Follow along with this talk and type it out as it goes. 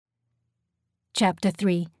Chapter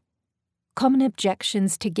 3 Common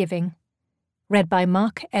Objections to Giving. Read by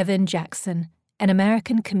Marc Evan Jackson, an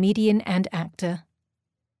American comedian and actor.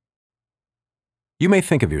 You may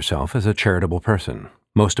think of yourself as a charitable person.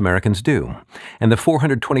 Most Americans do. And the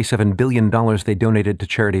 $427 billion they donated to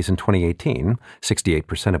charities in 2018,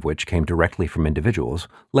 68% of which came directly from individuals,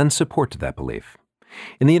 lends support to that belief.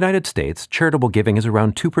 In the United States, charitable giving is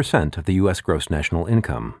around 2% of the U.S. gross national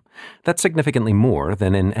income. That's significantly more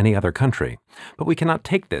than in any other country, but we cannot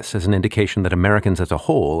take this as an indication that Americans as a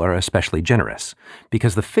whole are especially generous,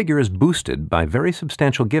 because the figure is boosted by very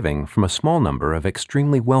substantial giving from a small number of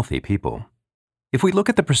extremely wealthy people. If we look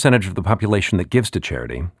at the percentage of the population that gives to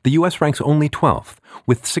charity, the U.S. ranks only 12th,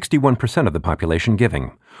 with 61% of the population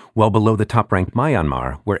giving, well below the top-ranked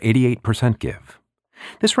Myanmar, where 88% give.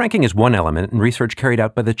 This ranking is one element in research carried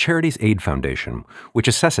out by the Charities Aid Foundation, which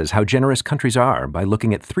assesses how generous countries are by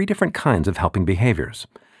looking at 3 different kinds of helping behaviors: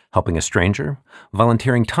 helping a stranger,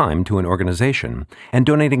 volunteering time to an organization, and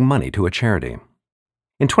donating money to a charity.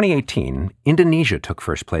 In 2018, Indonesia took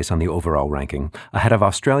first place on the overall ranking, ahead of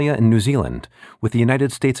Australia and New Zealand, with the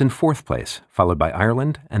United States in 4th place, followed by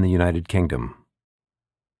Ireland and the United Kingdom.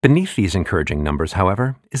 Beneath these encouraging numbers,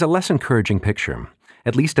 however, is a less encouraging picture,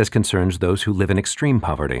 at least as concerns those who live in extreme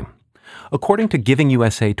poverty. According to Giving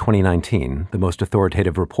USA 2019, the most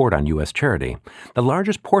authoritative report on U.S. charity, the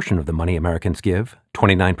largest portion of the money Americans give,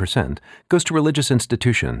 29%, goes to religious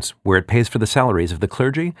institutions, where it pays for the salaries of the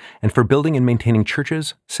clergy and for building and maintaining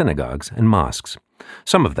churches, synagogues, and mosques.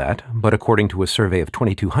 Some of that, but according to a survey of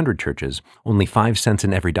 2,200 churches, only 5 cents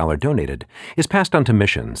in every dollar donated, is passed on to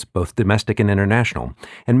missions, both domestic and international,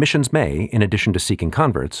 and missions may, in addition to seeking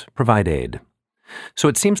converts, provide aid. So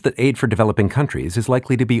it seems that aid for developing countries is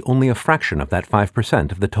likely to be only a fraction of that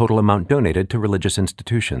 5% of the total amount donated to religious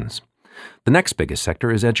institutions. The next biggest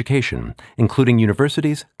sector is education, including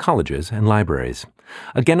universities, colleges, and libraries.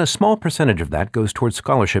 Again, a small percentage of that goes towards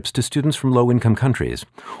scholarships to students from low-income countries,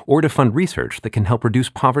 or to fund research that can help reduce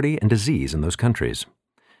poverty and disease in those countries.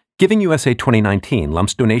 Giving USA 2019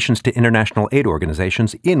 lumps donations to international aid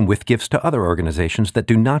organizations in with gifts to other organizations that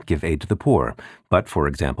do not give aid to the poor, but, for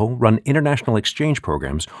example, run international exchange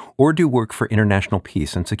programs or do work for international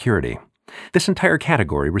peace and security. This entire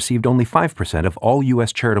category received only 5% of all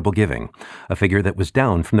U.S. charitable giving, a figure that was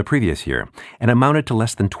down from the previous year, and amounted to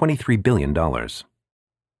less than $23 billion.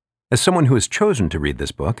 As someone who has chosen to read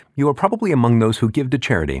this book, you are probably among those who give to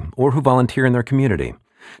charity or who volunteer in their community.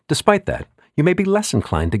 Despite that, you may be less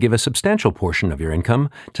inclined to give a substantial portion of your income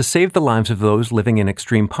to save the lives of those living in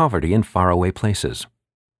extreme poverty in faraway places.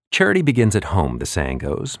 Charity begins at home, the saying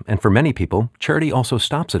goes, and for many people, charity also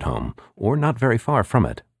stops at home, or not very far from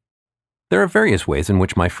it. There are various ways in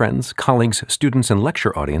which my friends, colleagues, students, and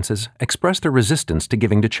lecture audiences express their resistance to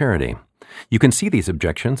giving to charity. You can see these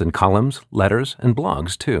objections in columns, letters, and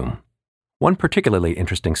blogs, too. One particularly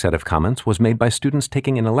interesting set of comments was made by students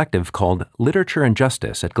taking an elective called Literature and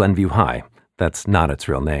Justice at Glenview High. That's not its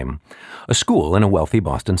real name. A school in a wealthy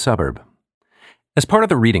Boston suburb. As part of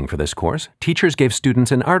the reading for this course, teachers gave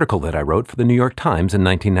students an article that I wrote for the New York Times in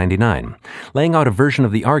 1999, laying out a version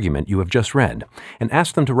of the argument you have just read, and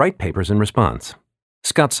asked them to write papers in response.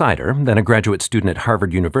 Scott Sider, then a graduate student at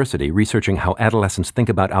Harvard University researching how adolescents think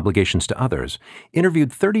about obligations to others,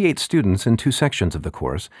 interviewed 38 students in 2 sections of the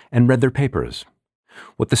course and read their papers.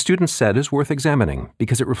 What the students said is worth examining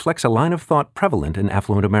because it reflects a line of thought prevalent in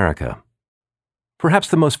affluent America. Perhaps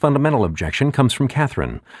the most fundamental objection comes from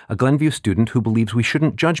Catherine, a Glenview student who believes we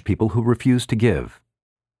shouldn't judge people who refuse to give.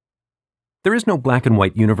 There is no black and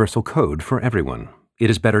white universal code for everyone.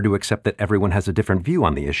 It is better to accept that everyone has a different view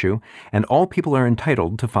on the issue, and all people are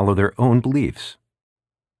entitled to follow their own beliefs.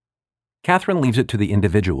 Catherine leaves it to the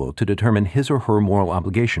individual to determine his or her moral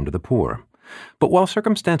obligation to the poor. But while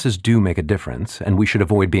circumstances do make a difference, and we should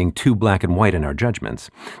avoid being too black and white in our judgments,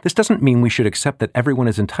 this doesn't mean we should accept that everyone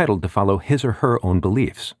is entitled to follow his or her own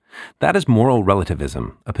beliefs. That is moral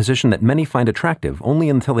relativism, a position that many find attractive only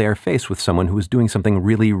until they are faced with someone who is doing something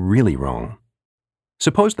really, really wrong.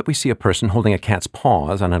 Suppose that we see a person holding a cat's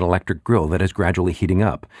paws on an electric grill that is gradually heating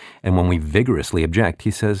up, and when we vigorously object,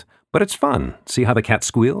 he says, "But it's fun. See how the cat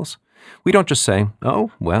squeals?" We don't just say, "Oh,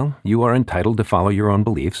 well, you are entitled to follow your own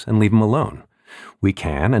beliefs," and leave them alone. We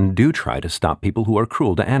can and do try to stop people who are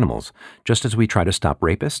cruel to animals, just as we try to stop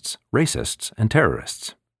rapists, racists, and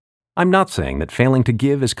terrorists. I'm not saying that failing to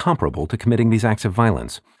give is comparable to committing these acts of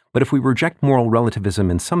violence, but if we reject moral relativism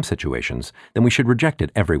in some situations, then we should reject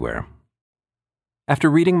it everywhere. After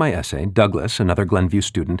reading my essay, Douglas, another Glenview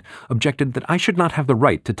student, objected that I should not have the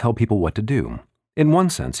right to tell people what to do. In one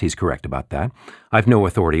sense, he's correct about that. I've no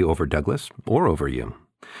authority over Douglas or over you.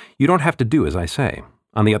 You don't have to do as I say.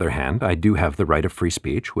 On the other hand, I do have the right of free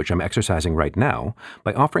speech, which I'm exercising right now,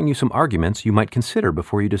 by offering you some arguments you might consider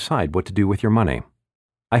before you decide what to do with your money.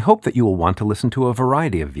 I hope that you will want to listen to a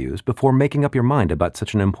variety of views before making up your mind about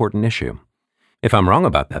such an important issue. If I'm wrong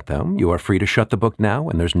about that, though, you are free to shut the book now,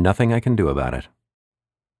 and there's nothing I can do about it.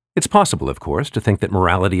 It's possible, of course, to think that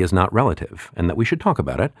morality is not relative, and that we should talk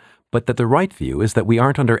about it, but that the right view is that we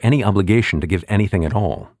aren't under any obligation to give anything at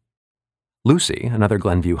all. Lucy, another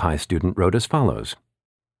Glenview High student, wrote as follows.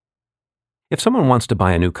 If someone wants to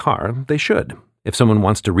buy a new car, they should. If someone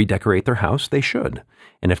wants to redecorate their house, they should.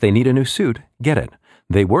 And if they need a new suit, get it.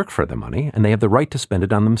 They work for the money, and they have the right to spend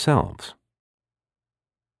it on themselves.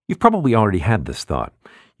 You've probably already had this thought.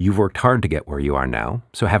 You've worked hard to get where you are now,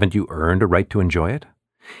 so haven't you earned a right to enjoy it?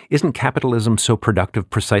 Isn't capitalism so productive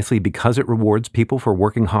precisely because it rewards people for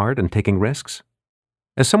working hard and taking risks?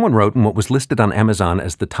 As someone wrote in what was listed on Amazon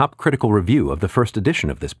as the top critical review of the first edition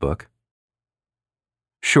of this book,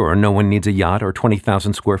 sure, no one needs a yacht or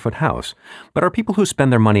 20,000 square foot house, but are people who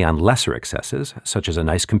spend their money on lesser excesses, such as a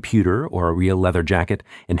nice computer or a real leather jacket,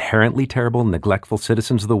 inherently terrible, neglectful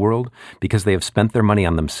citizens of the world because they have spent their money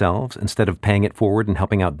on themselves instead of paying it forward and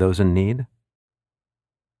helping out those in need?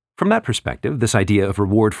 From that perspective, this idea of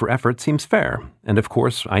reward for effort seems fair, and of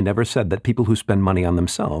course, I never said that people who spend money on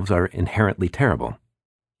themselves are inherently terrible.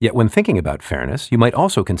 Yet when thinking about fairness, you might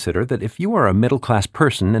also consider that if you are a middle-class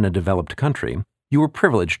person in a developed country, you are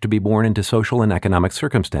privileged to be born into social and economic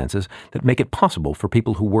circumstances that make it possible for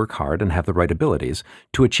people who work hard and have the right abilities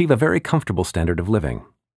to achieve a very comfortable standard of living.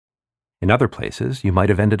 In other places, you might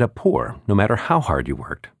have ended up poor, no matter how hard you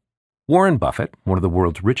worked. Warren Buffett, one of the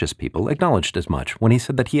world's richest people, acknowledged as much when he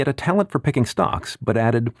said that he had a talent for picking stocks, but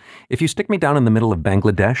added, "If you stick me down in the middle of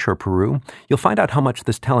Bangladesh or Peru, you'll find out how much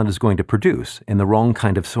this talent is going to produce in the wrong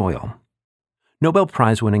kind of soil." Nobel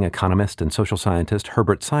Prize-winning economist and social scientist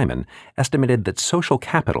Herbert Simon estimated that social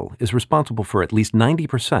capital is responsible for at least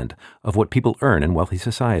 90% of what people earn in wealthy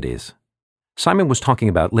societies. Simon was talking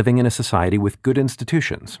about living in a society with good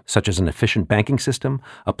institutions, such as an efficient banking system,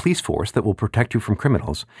 a police force that will protect you from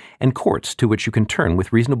criminals, and courts to which you can turn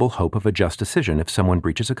with reasonable hope of a just decision if someone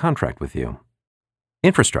breaches a contract with you.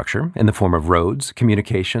 Infrastructure, in the form of roads,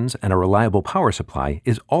 communications, and a reliable power supply,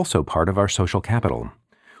 is also part of our social capital.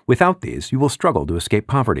 Without these, you will struggle to escape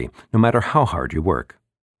poverty, no matter how hard you work.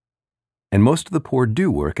 And most of the poor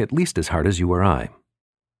do work at least as hard as you or I.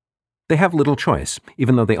 They have little choice,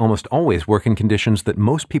 even though they almost always work in conditions that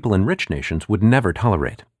most people in rich nations would never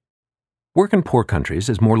tolerate. Work in poor countries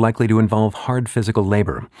is more likely to involve hard physical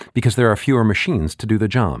labor because there are fewer machines to do the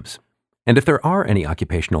jobs. And if there are any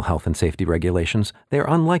occupational health and safety regulations, they are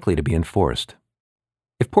unlikely to be enforced.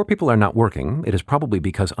 If poor people are not working, it is probably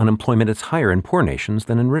because unemployment is higher in poor nations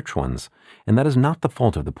than in rich ones, and that is not the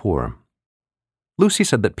fault of the poor. Lucy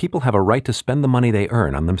said that people have a right to spend the money they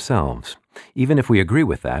earn on themselves. Even if we agree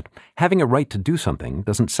with that, having a right to do something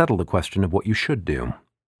doesn't settle the question of what you should do.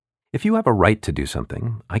 If you have a right to do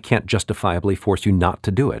something, I can't justifiably force you not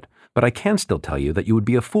to do it, but I can still tell you that you would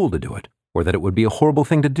be a fool to do it, or that it would be a horrible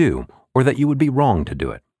thing to do, or that you would be wrong to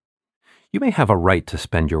do it. You may have a right to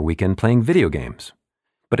spend your weekend playing video games,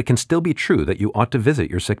 but it can still be true that you ought to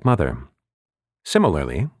visit your sick mother.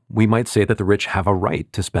 Similarly, we might say that the rich have a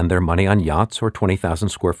right to spend their money on yachts or 20,000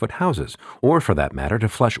 square foot houses, or for that matter, to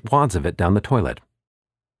flush wads of it down the toilet.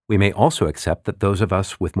 We may also accept that those of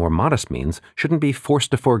us with more modest means shouldn't be forced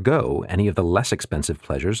to forego any of the less expensive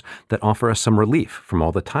pleasures that offer us some relief from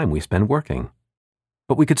all the time we spend working.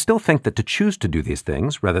 But we could still think that to choose to do these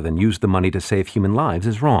things rather than use the money to save human lives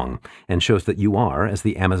is wrong, and shows that you are, as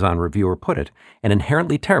the Amazon reviewer put it, an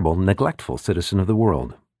inherently terrible, neglectful citizen of the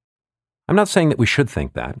world. I'm not saying that we should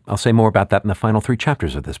think that. I'll say more about that in the final 3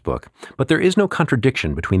 chapters of this book. But there is no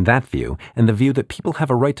contradiction between that view and the view that people have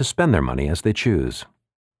a right to spend their money as they choose.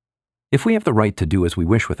 If we have the right to do as we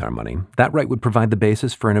wish with our money, that right would provide the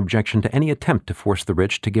basis for an objection to any attempt to force the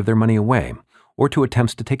rich to give their money away, or to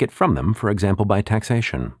attempts to take it from them, for example by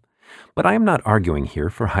taxation. But I am not arguing here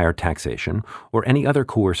for higher taxation or any other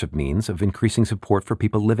coercive means of increasing support for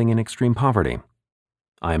people living in extreme poverty.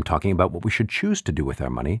 I am talking about what we should choose to do with our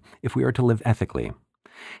money if we are to live ethically.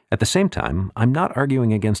 At the same time, I'm not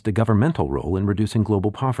arguing against a governmental role in reducing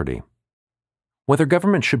global poverty. Whether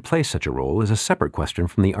government should play such a role is a separate question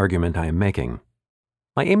from the argument I am making.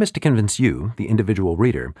 My aim is to convince you, the individual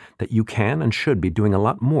reader, that you can and should be doing a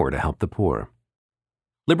lot more to help the poor.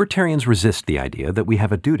 Libertarians resist the idea that we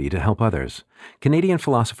have a duty to help others. Canadian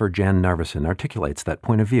philosopher Jan Narveson articulates that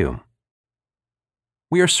point of view.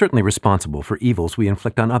 We are certainly responsible for evils we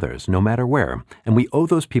inflict on others, no matter where, and we owe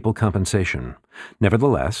those people compensation.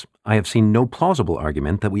 Nevertheless, I have seen no plausible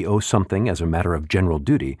argument that we owe something as a matter of general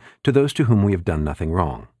duty to those to whom we have done nothing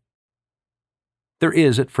wrong. There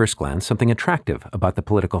is, at first glance, something attractive about the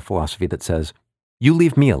political philosophy that says, "You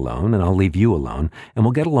leave me alone, and I'll leave you alone, and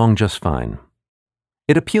we'll get along just fine."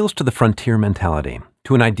 It appeals to the frontier mentality,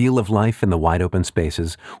 to an ideal of life in the wide open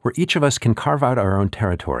spaces where each of us can carve out our own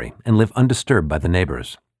territory and live undisturbed by the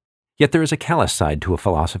neighbors. Yet there is a callous side to a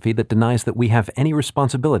philosophy that denies that we have any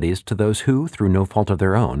responsibilities to those who, through no fault of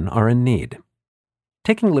their own, are in need.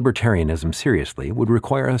 Taking libertarianism seriously would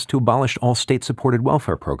require us to abolish all state-supported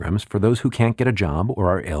welfare programs for those who can't get a job or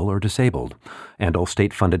are ill or disabled, and all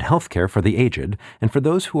state-funded health care for the aged and for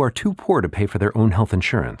those who are too poor to pay for their own health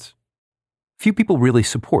insurance. Few people really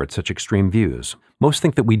support such extreme views. Most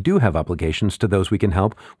think that we do have obligations to those we can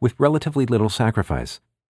help with relatively little sacrifice.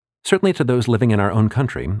 Certainly to those living in our own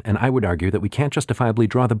country, and I would argue that we can't justifiably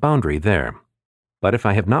draw the boundary there. But if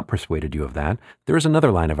I have not persuaded you of that, there is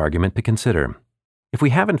another line of argument to consider. If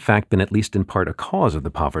we have in fact been at least in part a cause of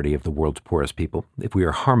the poverty of the world's poorest people, if we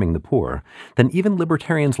are harming the poor, then even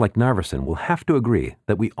libertarians like Narveson will have to agree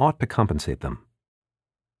that we ought to compensate them.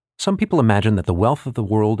 Some people imagine that the wealth of the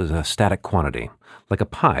world is a static quantity, like a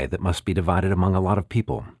pie that must be divided among a lot of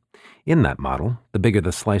people. In that model, the bigger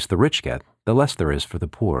the slice the rich get, the less there is for the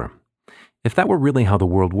poor. If that were really how the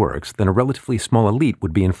world works, then a relatively small elite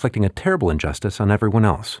would be inflicting a terrible injustice on everyone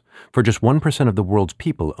else, for just 1% of the world's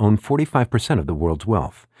people own 45% of the world's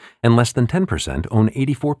wealth, and less than 10% own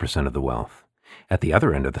 84% of the wealth. At the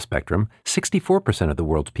other end of the spectrum, 64% of the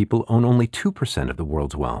world's people own only 2% of the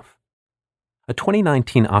world's wealth. A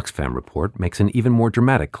 2019 Oxfam report makes an even more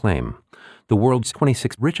dramatic claim. The world's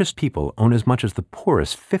 26 richest people own as much as the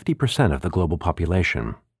poorest 50% of the global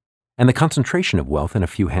population. And the concentration of wealth in a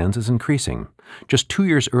few hands is increasing. Just 2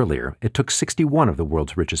 years earlier, it took 61 of the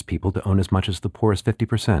world's richest people to own as much as the poorest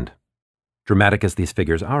 50%. Dramatic as these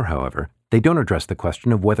figures are, however, they don't address the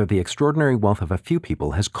question of whether the extraordinary wealth of a few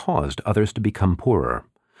people has caused others to become poorer.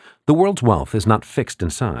 The world's wealth is not fixed in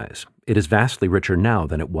size. It is vastly richer now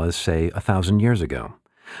than it was, say, 1,000 years ago.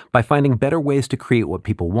 By finding better ways to create what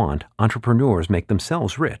people want, entrepreneurs make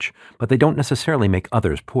themselves rich, but they don't necessarily make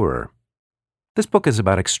others poorer. This book is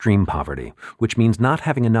about extreme poverty, which means not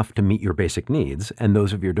having enough to meet your basic needs and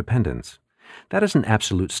those of your dependents. That is an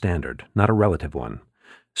absolute standard, not a relative one.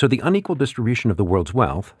 So the unequal distribution of the world's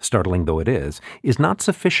wealth, startling though it is not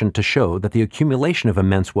sufficient to show that the accumulation of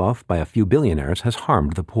immense wealth by a few billionaires has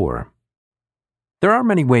harmed the poor. There are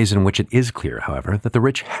many ways in which it is clear, however, that the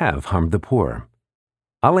rich have harmed the poor.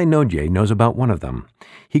 Ale Nodye knows about one of them.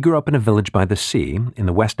 He grew up in a village by the sea in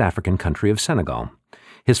the West African country of Senegal.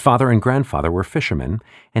 His father and grandfather were fishermen,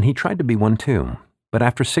 and he tried to be one too. But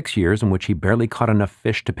after 6 years in which he barely caught enough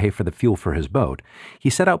fish to pay for the fuel for his boat, he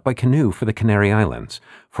set out by canoe for the Canary Islands,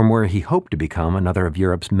 from where he hoped to become another of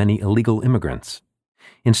Europe's many illegal immigrants.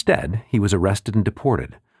 Instead, he was arrested and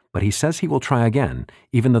deported, but he says he will try again,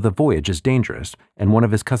 even though the voyage is dangerous, and one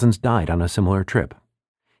of his cousins died on a similar trip.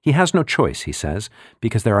 He has no choice, he says,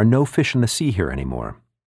 because there are no fish in the sea here anymore.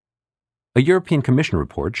 A European Commission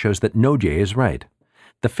report shows that Nodye is right.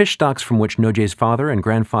 The fish stocks from which Nodye's father and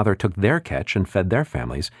grandfather took their catch and fed their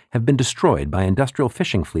families have been destroyed by industrial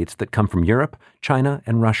fishing fleets that come from Europe, China,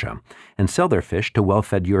 and Russia, and sell their fish to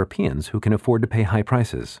well-fed Europeans who can afford to pay high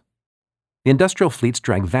prices. The industrial fleets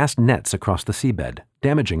drag vast nets across the seabed,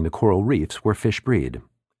 damaging the coral reefs where fish breed.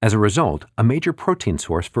 As a result, a major protein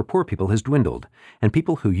source for poor people has dwindled, and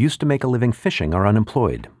people who used to make a living fishing are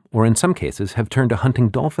unemployed, or in some cases have turned to hunting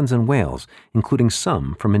dolphins and whales, including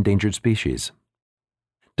some from endangered species.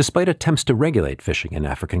 Despite attempts to regulate fishing in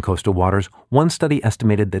African coastal waters, one study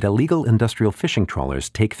estimated that illegal industrial fishing trawlers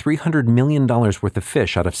take $300 million worth of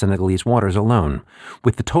fish out of Senegalese waters alone,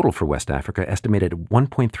 with the total for West Africa estimated at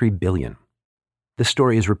 $1.3 billion. This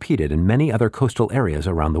story is repeated in many other coastal areas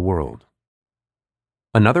around the world.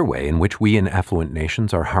 Another way in which we in affluent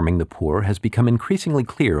nations are harming the poor has become increasingly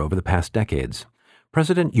clear over the past decades.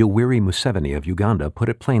 President Yoweri Museveni of Uganda put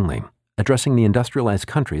it plainly, addressing the industrialized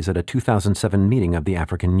countries at a 2007 meeting of the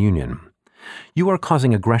African Union. "You are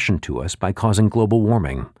causing aggression to us by causing global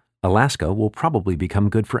warming. Alaska will probably become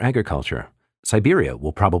good for agriculture. Siberia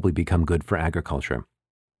will probably become good for agriculture."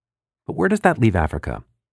 But where does that leave Africa?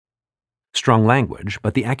 Strong language,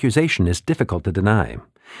 but the accusation is difficult to deny.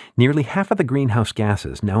 Nearly half of the greenhouse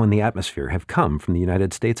gases now in the atmosphere have come from the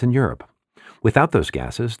United States and Europe. Without those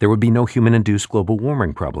gases, there would be no human-induced global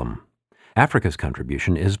warming problem. Africa's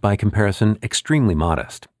contribution is, by comparison, extremely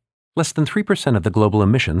modest. Less than 3% of the global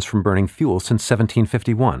emissions from burning fuel since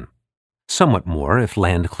 1751. Somewhat more if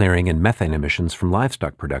land clearing and methane emissions from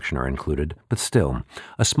livestock production are included, but still,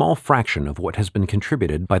 a small fraction of what has been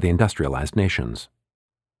contributed by the industrialized nations.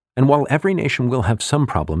 And while every nation will have some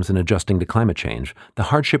problems in adjusting to climate change, the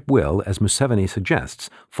hardship will, as Museveni suggests,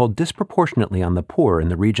 fall disproportionately on the poor in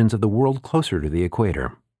the regions of the world closer to the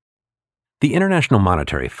equator. The International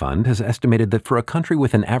Monetary Fund has estimated that for a country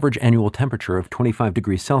with an average annual temperature of 25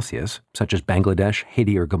 degrees Celsius, such as Bangladesh,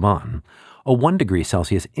 Haiti, or Gabon, a 1 degree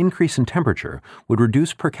Celsius increase in temperature would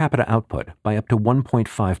reduce per capita output by up to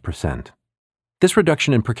 1.5%. This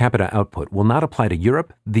reduction in per capita output will not apply to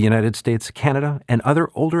Europe, the United States, Canada, and other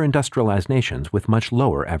older industrialized nations with much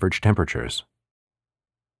lower average temperatures.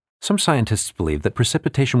 Some scientists believe that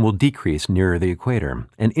precipitation will decrease nearer the equator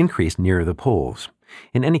and increase nearer the poles.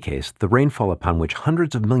 In any case, the rainfall upon which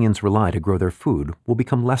hundreds of millions rely to grow their food will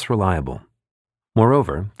become less reliable.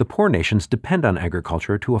 Moreover, the poor nations depend on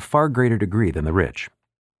agriculture to a far greater degree than the rich.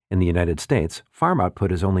 In the United States, farm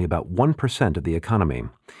output is only about 1% of the economy.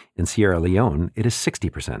 In Sierra Leone, it is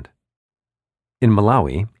 60%. In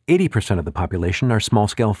Malawi, 80% of the population are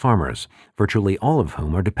small-scale farmers, virtually all of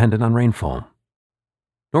whom are dependent on rainfall.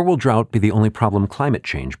 Nor will drought be the only problem climate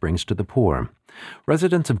change brings to the poor.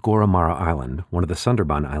 Residents of Goromara Island, one of the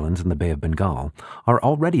Sundarban Islands in the Bay of Bengal, are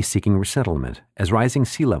already seeking resettlement as rising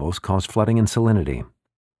sea levels cause flooding and salinity.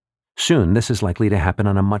 Soon, this is likely to happen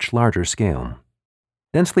on a much larger scale.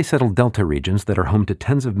 Densely settled delta regions that are home to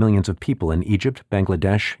tens of millions of people in Egypt,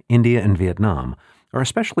 Bangladesh, India, and Vietnam are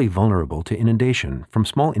especially vulnerable to inundation from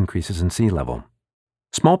small increases in sea level.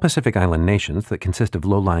 Small Pacific Island nations that consist of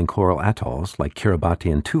low-lying coral atolls like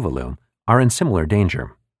Kiribati and Tuvalu are in similar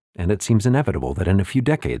danger, and it seems inevitable that in a few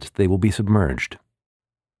decades they will be submerged.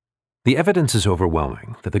 The evidence is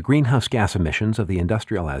overwhelming that the greenhouse gas emissions of the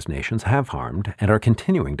industrialized nations have harmed and are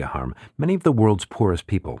continuing to harm many of the world's poorest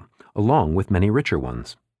people, along with many richer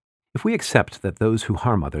ones. If we accept that those who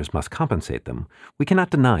harm others must compensate them, we cannot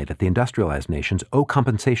deny that the industrialized nations owe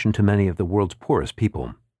compensation to many of the world's poorest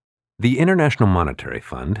people. The International Monetary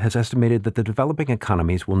Fund has estimated that the developing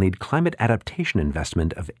economies will need climate adaptation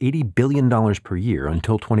investment of $80 billion per year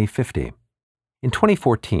until 2050. In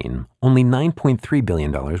 2014, only $9.3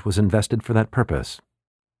 billion was invested for that purpose.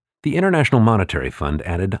 The International Monetary Fund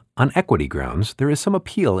added, on equity grounds, there is some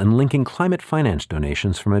appeal in linking climate finance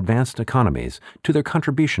donations from advanced economies to their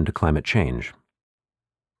contribution to climate change.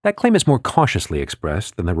 That claim is more cautiously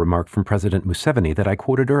expressed than the remark from President Museveni that I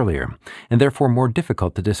quoted earlier, and therefore more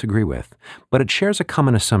difficult to disagree with, but it shares a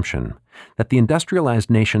common assumption that the industrialized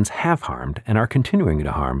nations have harmed and are continuing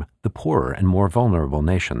to harm the poorer and more vulnerable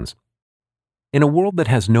nations. In a world that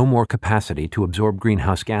has no more capacity to absorb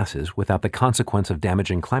greenhouse gases without the consequence of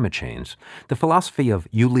damaging climate change, the philosophy of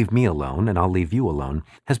you leave me alone and I'll leave you alone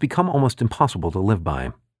has become almost impossible to live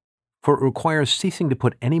by. For it requires ceasing to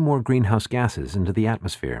put any more greenhouse gases into the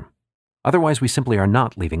atmosphere. Otherwise, we simply are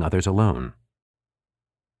not leaving others alone.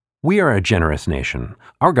 We are a generous nation.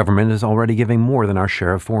 Our government is already giving more than our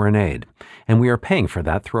share of foreign aid, and we are paying for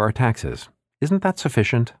that through our taxes. Isn't that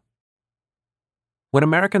sufficient? When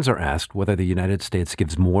Americans are asked whether the United States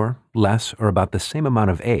gives more, less, or about the same amount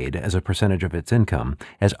of aid as a percentage of its income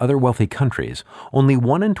as other wealthy countries, only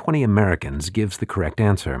 1 in 20 Americans gives the correct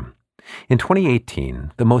answer. In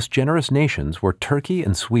 2018, the most generous nations were Turkey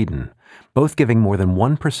and Sweden, both giving more than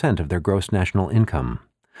 1% of their gross national income.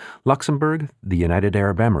 Luxembourg, the United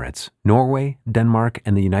Arab Emirates, Norway, Denmark,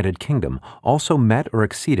 and the United Kingdom also met or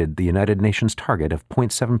exceeded the United Nations target of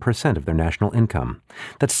 0.7% of their national income.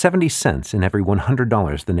 That's 70 cents in every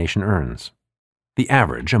 $100 the nation earns. The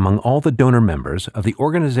average among all the donor members of the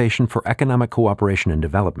Organization for Economic Cooperation and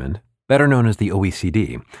Development, better known as the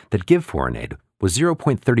OECD, that give foreign aid was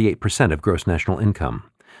 0.38% of gross national income.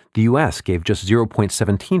 The U.S. gave just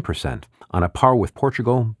 0.17%, on a par with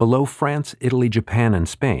Portugal, below France, Italy, Japan, and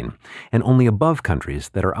Spain, and only above countries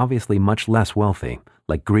that are obviously much less wealthy,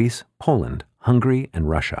 like Greece, Poland, Hungary, and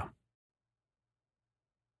Russia.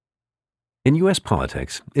 In U.S.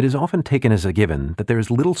 politics, it is often taken as a given that there is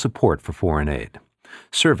little support for foreign aid.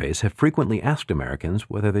 Surveys have frequently asked Americans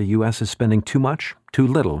whether the U.S. is spending too much, too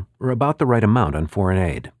little, or about the right amount on foreign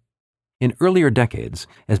aid. In earlier decades,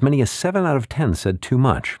 as many as 7 out of 10 said too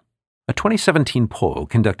much. A 2017 poll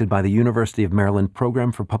conducted by the University of Maryland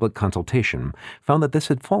Program for Public Consultation found that this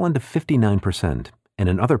had fallen to 59%, and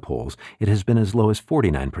in other polls, it has been as low as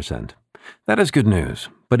 49%. That is good news,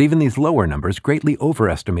 but even these lower numbers greatly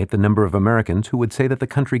overestimate the number of Americans who would say that the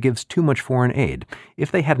country gives too much foreign aid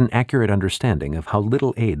if they had an accurate understanding of how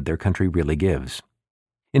little aid their country really gives.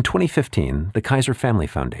 In 2015, the Kaiser Family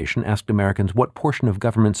Foundation asked Americans what portion of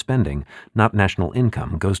government spending, not national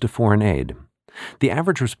income, goes to foreign aid. The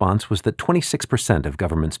average response was that 26% of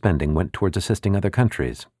government spending went towards assisting other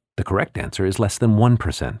countries. The correct answer is less than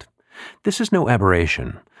 1%. This is no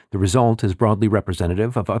aberration. The result is broadly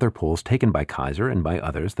representative of other polls taken by Kaiser and by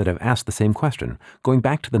others that have asked the same question, going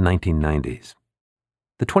back to the 1990s.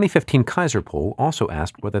 The 2015 Kaiser poll also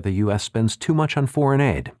asked whether the U.S. spends too much on foreign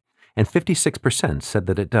aid, and 56% said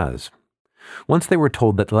that it does. Once they were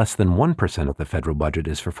told that less than 1% of the federal budget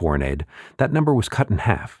is for foreign aid, that number was cut in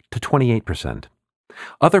half to 28%.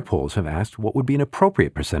 Other polls have asked what would be an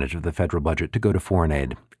appropriate percentage of the federal budget to go to foreign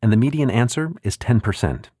aid, and the median answer is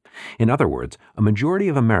 10%. In other words, a majority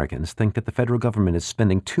of Americans think that the federal government is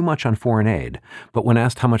spending too much on foreign aid, but when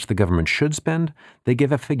asked how much the government should spend, they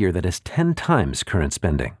give a figure that is 10 times current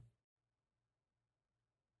spending.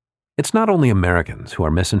 It's not only Americans who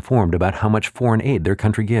are misinformed about how much foreign aid their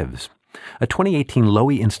country gives. A 2018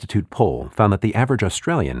 Lowy Institute poll found that the average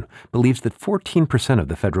Australian believes that 14% of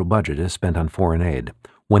the federal budget is spent on foreign aid,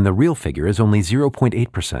 when the real figure is only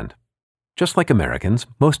 0.8%. Just like Americans,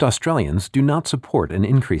 most Australians do not support an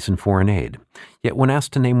increase in foreign aid. Yet when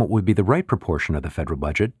asked to name what would be the right proportion of the federal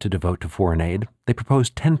budget to devote to foreign aid, they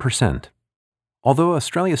proposed 10%. Although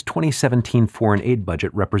Australia's 2017 foreign aid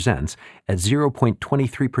budget represents, at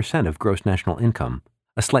 0.23% of gross national income,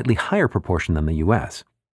 a slightly higher proportion than the U.S.,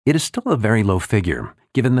 it is still a very low figure,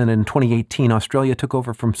 given that in 2018 Australia took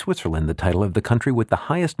over from Switzerland the title of the country with the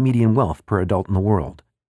highest median wealth per adult in the world,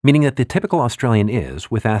 meaning that the typical Australian is,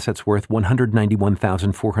 with assets worth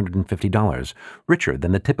 $191,450, richer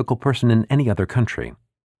than the typical person in any other country.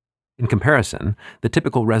 In comparison, the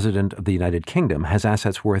typical resident of the United Kingdom has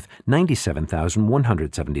assets worth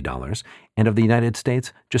 $97,170, and of the United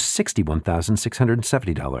States, just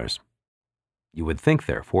 $61,670. You would think,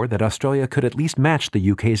 therefore, that Australia could at least match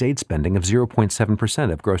the UK's aid spending of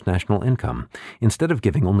 0.7% of gross national income, instead of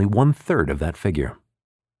giving only 1/3 of that figure.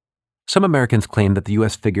 Some Americans claim that the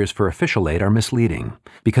U.S. figures for official aid are misleading,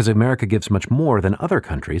 because America gives much more than other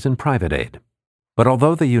countries in private aid. But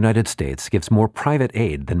although the United States gives more private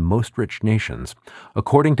aid than most rich nations,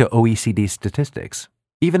 according to OECD statistics,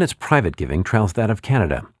 even its private giving trails that of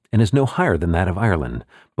Canada, and is no higher than that of Ireland,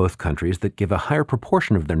 both countries that give a higher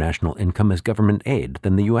proportion of their national income as government aid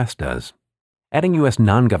than the U.S. does. Adding U.S.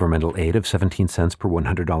 non-governmental aid of 17 cents per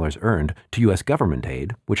 $100 earned to U.S. government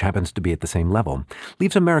aid, which happens to be at the same level,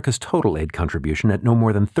 leaves America's total aid contribution at no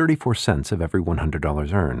more than 34 cents of every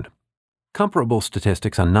 $100 earned. Comparable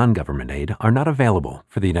statistics on non-government aid are not available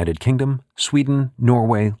for the United Kingdom, Sweden,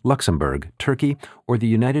 Norway, Luxembourg, Turkey, or the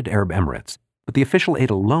United Arab Emirates, but the official aid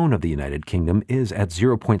alone of the United Kingdom is at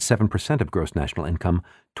 0.7% of gross national income,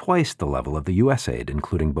 twice the level of the U.S. aid,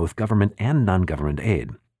 including both government and non-government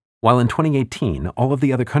aid. While in 2018, all of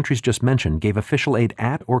the other countries just mentioned gave official aid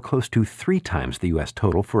at or close to 3 times the U.S.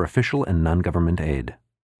 total for official and non-government aid.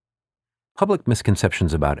 Public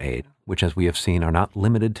misconceptions about aid, which as we have seen are not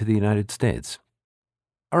limited to the United States,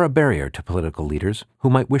 are a barrier to political leaders who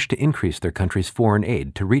might wish to increase their country's foreign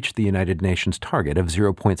aid to reach the United Nations target of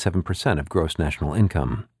 0.7% of gross national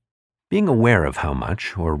income. Being aware of how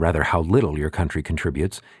much, or rather how little, your country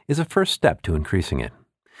contributes is a first step to increasing it.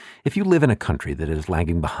 If you live in a country that is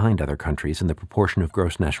lagging behind other countries in the proportion of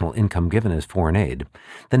gross national income given as foreign aid,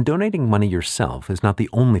 then donating money yourself is not the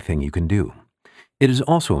only thing you can do. It is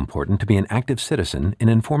also important to be an active citizen in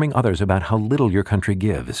informing others about how little your country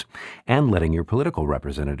gives, and letting your political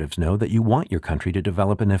representatives know that you want your country to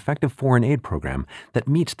develop an effective foreign aid program that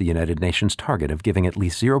meets the United Nations target of giving at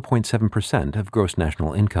least 0.7% of gross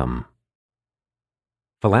national income.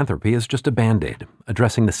 Philanthropy is just a band-aid,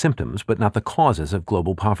 addressing the symptoms but not the causes of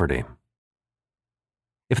global poverty.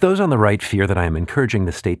 If those on the right fear that I am encouraging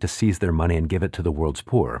the state to seize their money and give it to the world's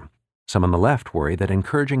poor, some on the left worry that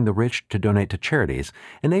encouraging the rich to donate to charities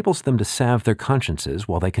enables them to salve their consciences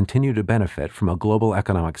while they continue to benefit from a global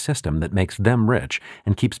economic system that makes them rich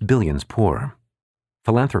and keeps billions poor.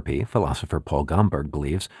 Philanthropy, philosopher Paul Gomberg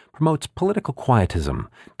believes, promotes political quietism,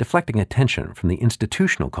 deflecting attention from the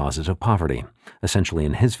institutional causes of poverty, essentially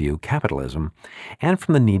in his view capitalism, and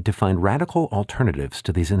from the need to find radical alternatives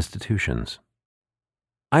to these institutions.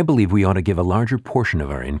 I believe we ought to give a larger portion of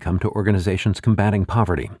our income to organizations combating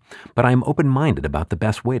poverty, but I am open-minded about the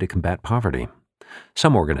best way to combat poverty.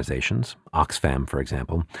 Some organizations, Oxfam for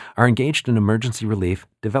example, are engaged in emergency relief,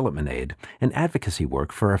 development aid, and advocacy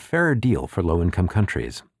work for a fairer deal for low-income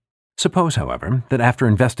countries. Suppose, however, that after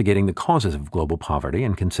investigating the causes of global poverty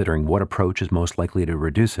and considering what approach is most likely to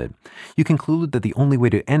reduce it, you conclude that the only way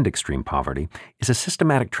to end extreme poverty is a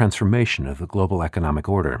systematic transformation of the global economic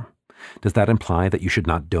order. Does that imply that you should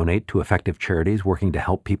not donate to effective charities working to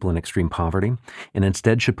help people in extreme poverty, and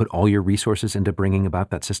instead should put all your resources into bringing about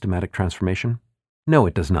that systematic transformation? No,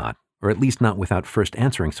 it does not. or at least not without first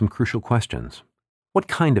answering some crucial questions. What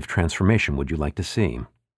kind of transformation would you like to see?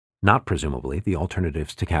 Not presumably the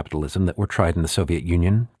alternatives to capitalism that were tried in the Soviet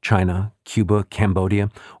Union, China, Cuba,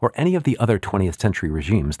 Cambodia, or any of the other 20th century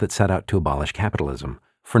regimes that set out to abolish capitalism,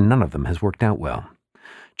 for none of them has worked out well.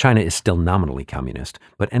 China is still nominally communist,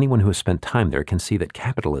 but anyone who has spent time there can see that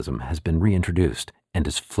capitalism has been reintroduced and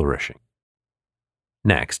is flourishing.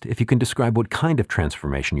 Next, if you can describe what kind of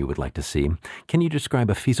transformation you would like to see, can you describe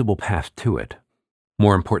a feasible path to it?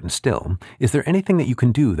 More important still, is there anything that you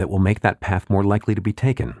can do that will make that path more likely to be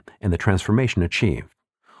taken and the transformation achieved?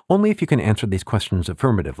 Only if you can answer these questions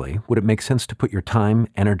affirmatively would it make sense to put your time,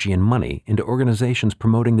 energy, and money into organizations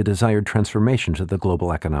promoting the desired transformations of the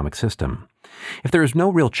global economic system. If there is no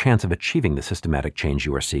real chance of achieving the systematic change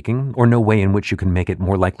you are seeking, or no way in which you can make it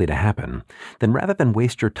more likely to happen, then rather than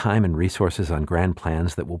waste your time and resources on grand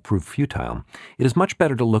plans that will prove futile, it is much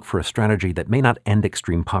better to look for a strategy that may not end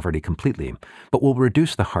extreme poverty completely, but will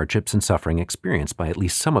reduce the hardships and suffering experienced by at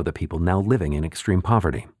least some of the people now living in extreme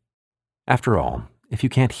poverty. After all, if you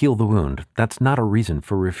can't heal the wound, that's not a reason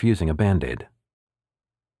for refusing a Band-Aid.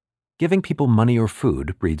 Giving people money or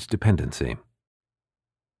food breeds dependency.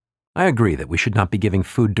 I agree that we should not be giving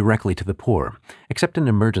food directly to the poor, except in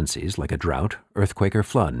emergencies like a drought, earthquake, or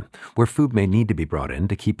flood, where food may need to be brought in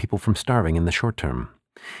to keep people from starving in the short term.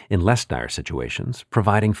 In less dire situations,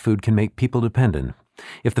 providing food can make people dependent.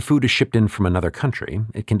 If the food is shipped in from another country,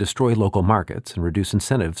 it can destroy local markets and reduce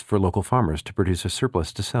incentives for local farmers to produce a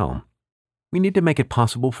surplus to sell. We need to make it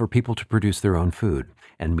possible for people to produce their own food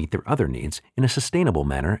and meet their other needs in a sustainable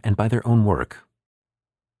manner and by their own work.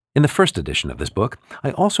 In the first edition of this book,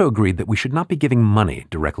 I also agreed that we should not be giving money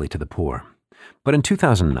directly to the poor. But in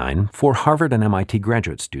 2009, 4 Harvard and MIT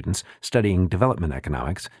graduate students studying development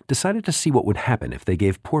economics decided to see what would happen if they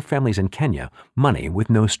gave poor families in Kenya money with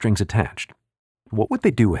no strings attached. What would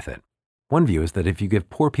they do with it? One view is that if you give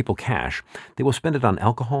poor people cash, they will spend it on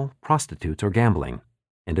alcohol, prostitutes, or gambling,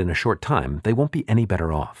 and in a short time, they won't be any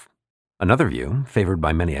better off. Another view, favored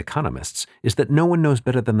by many economists, is that no one knows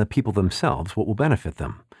better than the people themselves what will benefit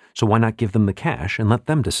them, so why not give them the cash and let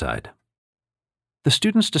them decide? The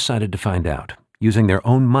students decided to find out, using their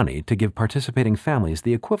own money to give participating families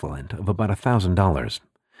the equivalent of about $1,000.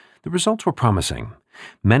 The results were promising.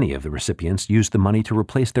 Many of the recipients used the money to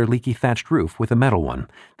replace their leaky thatched roof with a metal one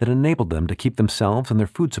that enabled them to keep themselves and their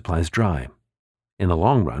food supplies dry. In the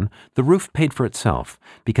long run, the roof paid for itself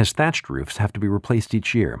because thatched roofs have to be replaced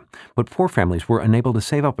each year, but poor families were unable to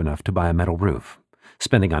save up enough to buy a metal roof.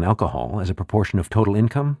 Spending on alcohol as a proportion of total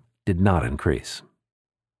income did not increase.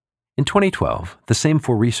 In 2012, the same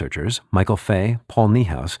 4 researchers, Michael Fay, Paul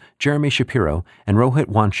Niehaus, Jeremy Shapiro, and Rohit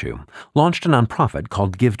Wanshu, launched a nonprofit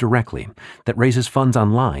called Give Directly that raises funds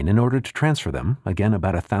online in order to transfer them, again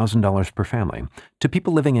about $1,000 per family, to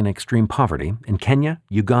people living in extreme poverty in Kenya,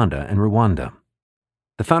 Uganda, and Rwanda.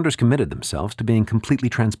 The founders committed themselves to being completely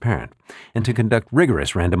transparent and to conduct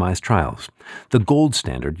rigorous randomized trials, the gold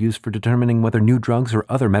standard used for determining whether new drugs or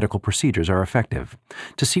other medical procedures are effective,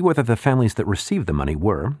 to see whether the families that received the money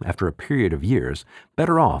were, after a period of years,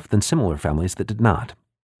 better off than similar families that did not.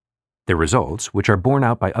 Their results, which are borne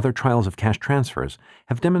out by other trials of cash transfers,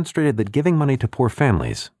 have demonstrated that giving money to poor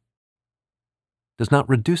families does not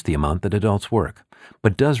reduce the amount that adults work,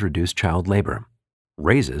 but does reduce child labor,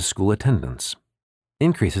 raises school attendance,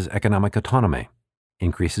 increases economic autonomy,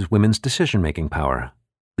 increases women's decision-making power,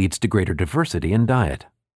 leads to greater diversity in diet,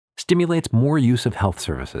 stimulates more use of health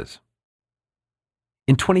services.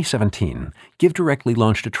 In 2017, Give Directly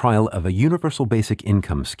launched a trial of a universal basic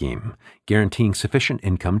income scheme, guaranteeing sufficient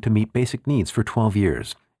income to meet basic needs for 12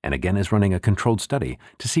 years, and again is running a controlled study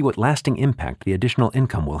to see what lasting impact the additional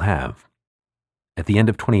income will have. At the end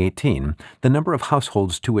of 2018, the number of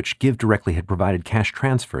households to which Give Directly had provided cash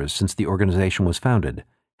transfers since the organization was founded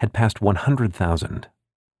had passed 100,000.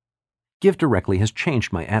 Give Directly has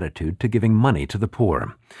changed my attitude to giving money to the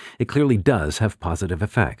poor. It clearly does have positive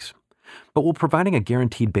effects. But will providing a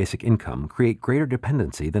guaranteed basic income create greater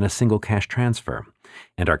dependency than a single cash transfer?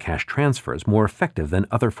 And are cash transfers more effective than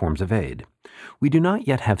other forms of aid? We do not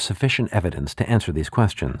yet have sufficient evidence to answer these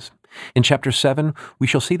questions. In Chapter 7, we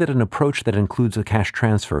shall see that an approach that includes a cash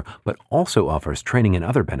transfer but also offers training and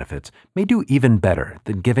other benefits may do even better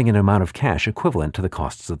than giving an amount of cash equivalent to the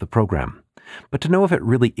costs of the program. But to know if it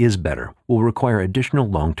really is better will require additional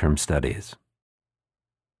long-term studies.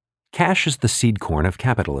 Cash is the seed corn of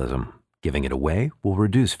capitalism. Giving it away will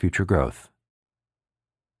reduce future growth.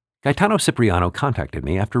 Gaetano Cipriano contacted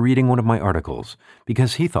me after reading one of my articles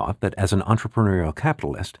because he thought that as an entrepreneurial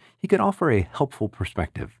capitalist, he could offer a helpful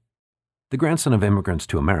perspective. The grandson of immigrants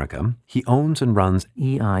to America, he owns and runs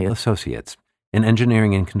EI Associates, an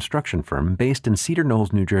engineering and construction firm based in Cedar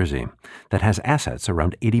Knolls, New Jersey, that has assets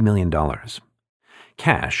around $80 million.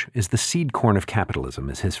 Cash is the seed corn of capitalism,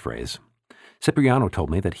 is his phrase. Cipriano told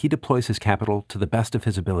me that he deploys his capital to the best of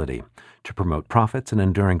his ability to promote profits and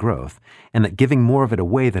enduring growth, and that giving more of it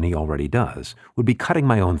away than he already does would be cutting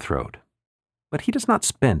my own throat. But he does not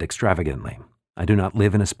spend extravagantly. I do not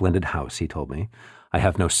live in a splendid house, he told me. I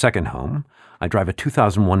have no second home. I drive a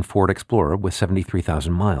 2001 Ford Explorer with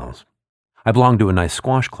 73,000 miles. I belong to a nice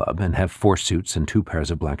squash club and have 4 suits and 2 pairs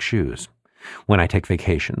of black shoes. When I take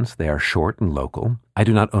vacations, they are short and local. I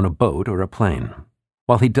do not own a boat or a plane.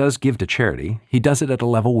 While he does give to charity, he does it at a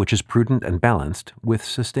level which is prudent and balanced with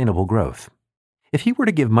sustainable growth. If he were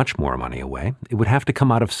to give much more money away, it would have to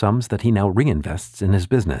come out of sums that he now reinvests in his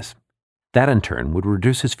business. That in turn would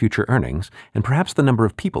reduce his future earnings and perhaps the number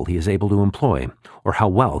of people he is able to employ, or how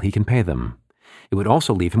well he can pay them. It would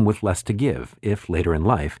also leave him with less to give if, later in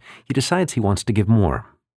life, he decides he wants to give more.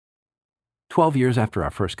 12 years after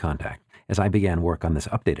our first contact, as I began work on this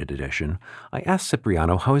updated edition, I asked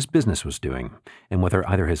Cipriano how his business was doing, and whether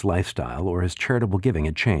either his lifestyle or his charitable giving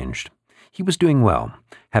had changed. He was doing well,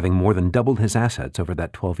 having more than doubled his assets over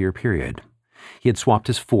that 12-year period. He had swapped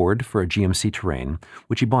his Ford for a GMC Terrain,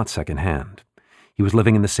 which he bought second-hand. He was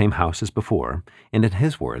living in the same house as before, and in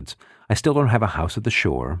his words, I still don't have a house at the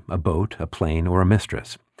shore, a boat, a plane, or a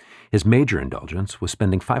mistress. His major indulgence was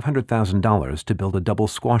spending $500,000 to build a double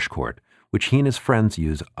squash court, which he and his friends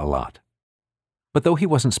use a lot. But though he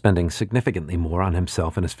wasn't spending significantly more on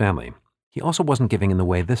himself and his family, he also wasn't giving in the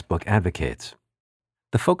way this book advocates.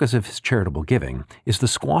 The focus of his charitable giving is the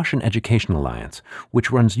Squash and Education Alliance,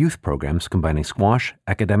 which runs youth programs combining squash,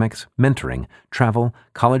 academics, mentoring, travel,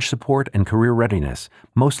 college support, and career readiness,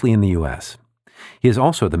 mostly in the U.S. He is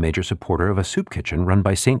also the major supporter of a soup kitchen run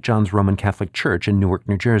by St. John's Roman Catholic Church in Newark,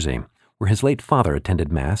 New Jersey, where his late father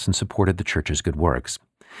attended Mass and supported the church's good works.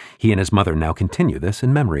 He and his mother now continue this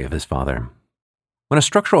in memory of his father. When a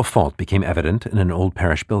structural fault became evident in an old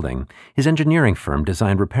parish building, his engineering firm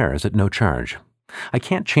designed repairs at no charge. I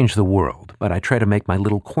can't change the world, but I try to make my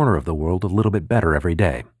little corner of the world a little bit better every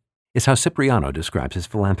day, is how Cipriano describes his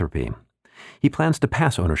philanthropy. He plans to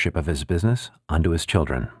pass ownership of his business onto his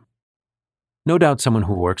children. No doubt someone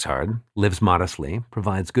who works hard, lives modestly,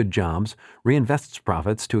 provides good jobs, reinvests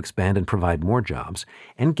profits to expand and provide more jobs,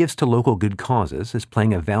 and gives to local good causes is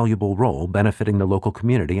playing a valuable role benefiting the local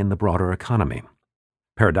community and the broader economy.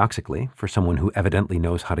 Paradoxically, for someone who evidently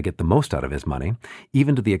knows how to get the most out of his money,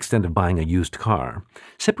 even to the extent of buying a used car,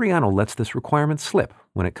 Cipriano lets this requirement slip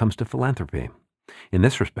when it comes to philanthropy. In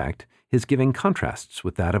this respect, his giving contrasts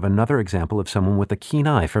with that of another example of someone with a keen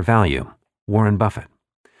eye for value, Warren Buffett.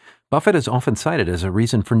 Buffett is often cited as a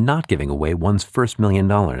reason for not giving away one's first $1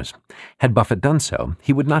 million. Had Buffett done so,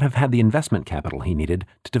 he would not have had the investment capital he needed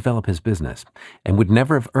to develop his business, and would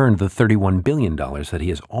never have earned the $31 billion that he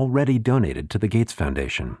has already donated to the Gates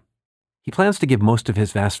Foundation. He plans to give most of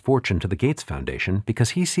his vast fortune to the Gates Foundation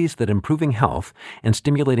because he sees that improving health and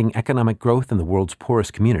stimulating economic growth in the world's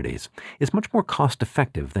poorest communities is much more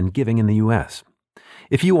cost-effective than giving in the U.S.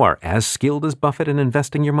 If you are as skilled as Buffett in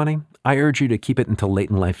investing your money, I urge you to keep it until late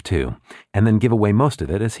in life too, and then give away most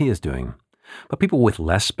of it as he is doing. But people with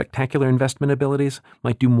less spectacular investment abilities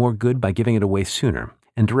might do more good by giving it away sooner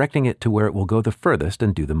and directing it to where it will go the furthest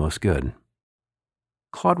and do the most good.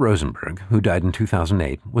 Claude Rosenberg, who died in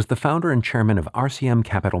 2008, was the founder and chairman of RCM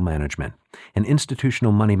Capital Management, an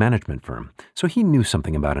institutional money management firm, so he knew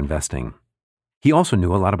something about investing. He also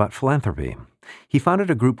knew a lot about philanthropy. He founded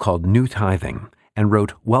a group called New Tithing, and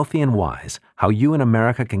wrote Wealthy and Wise, How You in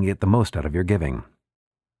America Can Get the Most Out of Your Giving.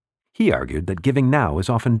 He argued that giving now is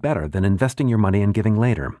often better than investing your money and giving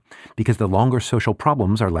later, because the longer social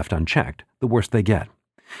problems are left unchecked, the worse they get.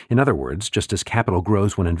 In other words, just as capital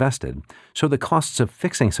grows when invested, so the costs of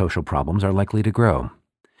fixing social problems are likely to grow.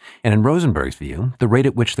 And in Rosenberg's view, the rate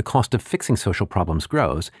at which the cost of fixing social problems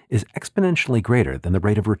grows is exponentially greater than the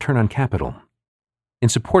rate of return on capital. In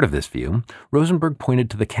support of this view, Rosenberg pointed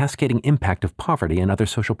to the cascading impact of poverty and other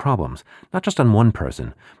social problems, not just on one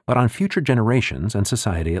person, but on future generations and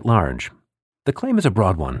society at large. The claim is a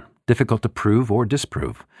broad one, difficult to prove or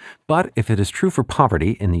disprove, but if it is true for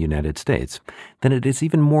poverty in the United States, then it is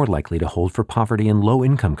even more likely to hold for poverty in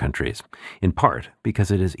low-income countries, in part because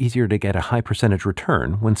it is easier to get a high percentage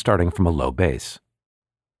return when starting from a low base.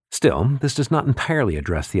 Still, this does not entirely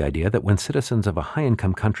address the idea that when citizens of a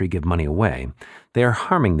high-income country give money away, they are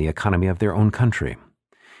harming the economy of their own country.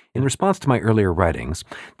 In response to my earlier writings,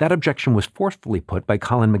 that objection was forcefully put by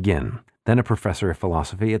Colin McGinn, then a professor of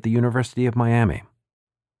philosophy at the University of Miami.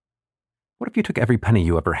 What if you took every penny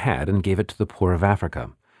you ever had and gave it to the poor of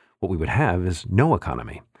Africa? What we would have is no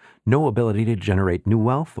economy. no ability to generate new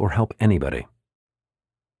wealth or help anybody.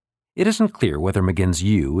 It isn't clear whether McGinn's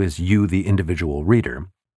you is you, the individual reader,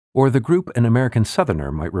 or the group an American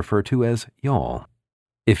Southerner might refer to as y'all.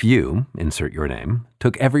 If you, insert your name,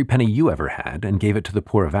 took every penny you ever had and gave it to the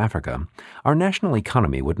poor of Africa, our national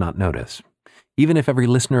economy would not notice. Even if every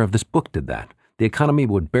listener of this book did that, the economy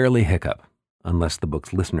would barely hiccup, unless the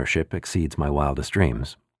book's listenership exceeds my wildest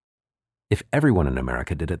dreams. If everyone in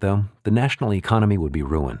America did it, though, the national economy would be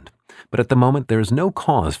ruined. But at the moment, there is no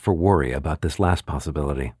cause for worry about this last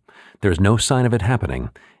possibility. There is no sign of it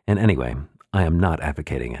happening, and anyway, I am not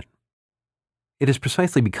advocating it. It is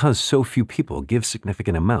precisely because so few people give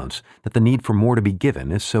significant amounts that the need for more to be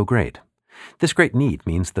given is so great. This great need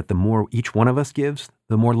means that the more each one of us gives,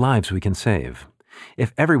 the more lives we can save.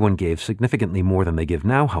 If everyone gave significantly more than they give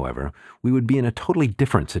now, however, we would be in a totally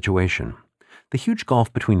different situation. The huge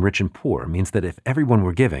gulf between rich and poor means that if everyone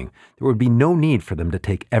were giving, there would be no need for them to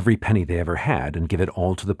take every penny they ever had and give it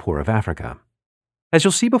all to the poor of Africa. As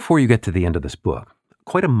you'll see before you get to the end of this book,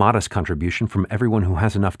 quite a modest contribution from everyone who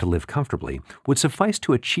has enough to live comfortably would suffice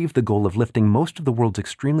to achieve the goal of lifting most of the world's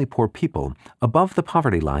extremely poor people above the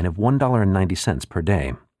poverty line of $1.90 per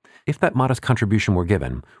day. If that modest contribution were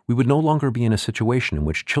given, we would no longer be in a situation in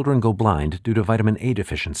which children go blind due to vitamin A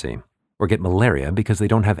deficiency, or get malaria because they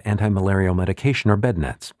don't have anti-malarial medication or bed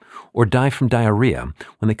nets, or die from diarrhea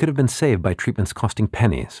when they could have been saved by treatments costing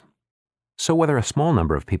pennies. So whether a small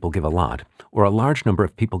number of people give a lot, or a large number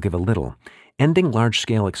of people give a little, ending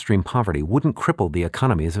large-scale extreme poverty wouldn't cripple the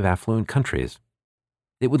economies of affluent countries.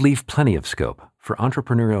 It would leave plenty of scope for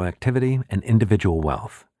entrepreneurial activity and individual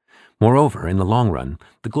wealth. Moreover, in the long run,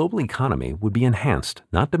 the global economy would be enhanced,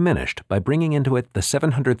 not diminished, by bringing into it the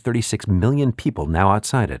 736 million people now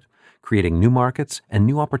outside it, creating new markets and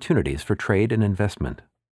new opportunities for trade and investment.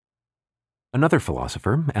 Another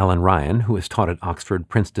philosopher, Alan Ryan, who has taught at Oxford,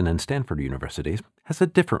 Princeton, and Stanford universities, has a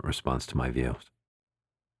different response to my views.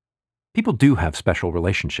 People do have special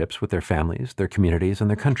relationships with their families, their communities, and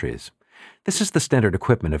their countries. This is the standard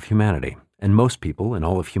equipment of humanity, and most people in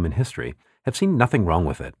all of human history have seen nothing wrong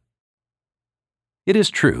with it. It is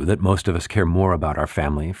true that most of us care more about our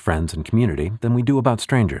family, friends, and community than we do about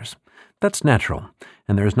strangers. That's natural,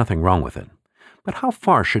 and there is nothing wrong with it. But how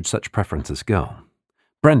far should such preferences go?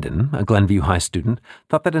 Brendan, a Glenview High student,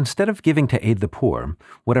 thought that instead of giving to aid the poor,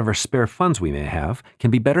 whatever spare funds we may have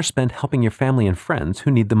can be better spent helping your family and friends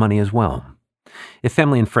who need the money as well. If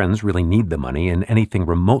family and friends really need the money in anything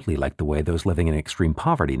remotely like the way those living in extreme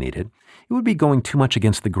poverty need it, it would be going too much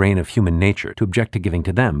against the grain of human nature to object to giving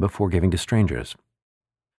to them before giving to strangers.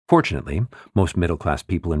 Fortunately, most middle-class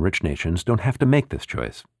people in rich nations don't have to make this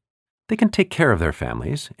choice. They can take care of their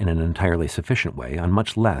families in an entirely sufficient way on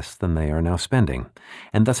much less than they are now spending,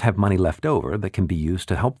 and thus have money left over that can be used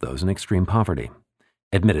to help those in extreme poverty.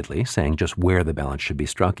 Admittedly, saying just where the balance should be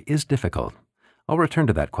struck is difficult. I'll return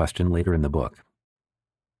to that question later in the book.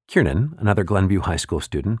 Kiernan, another Glenview High School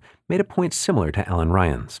student, made a point similar to Alan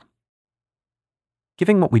Ryan's.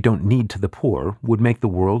 Giving what we don't need to the poor would make the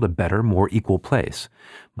world a better, more equal place.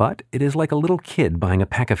 But it is like a little kid buying a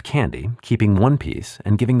pack of candy, keeping one piece,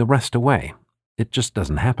 and giving the rest away. It just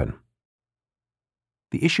doesn't happen.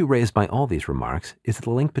 The issue raised by all these remarks is the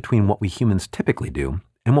link between what we humans typically do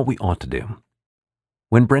and what we ought to do.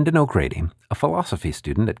 When Brendan O'Grady, a philosophy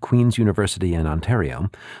student at Queen's University in Ontario,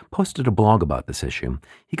 posted a blog about this issue,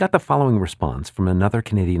 he got the following response from another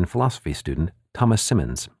Canadian philosophy student, Thomas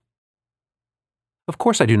Simmons. Of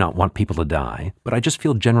course I do not want people to die, but I just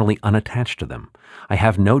feel generally unattached to them. I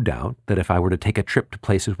have no doubt that if I were to take a trip to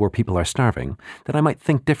places where people are starving, that I might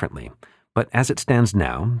think differently. But as it stands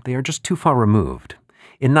now, they are just too far removed.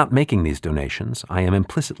 In not making these donations, I am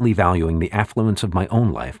implicitly valuing the affluence of my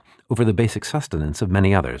own life over the basic sustenance of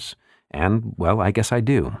many others. And, well, I guess I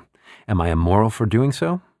do. Am I immoral for doing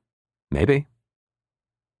so? Maybe.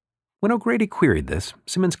 When O'Grady queried this,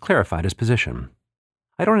 Simmons clarified his position.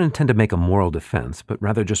 I don't intend to make a moral defense, but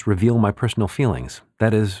rather just reveal my personal feelings.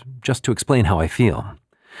 That is, just to explain how I feel.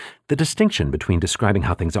 The distinction between describing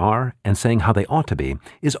how things are and saying how they ought to be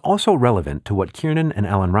is also relevant to what Kiernan and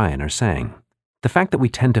Alan Ryan are saying. The fact that we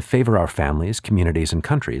tend to favor our families, communities, and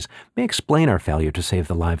countries may explain our failure to save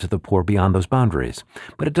the lives of the poor beyond those boundaries,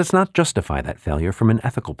 but it does not justify that failure from an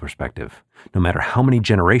ethical perspective, no matter how many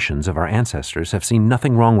generations of our ancestors have seen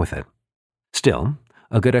nothing wrong with it. Still,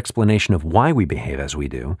 a good explanation of why we behave as we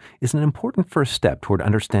do is an important first step toward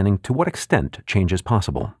understanding to what extent change is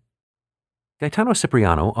possible. Gaetano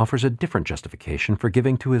Cipriano offers a different justification for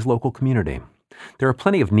giving to his local community. There are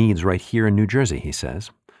plenty of needs right here in New Jersey, he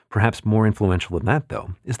says. Perhaps more influential than that, though,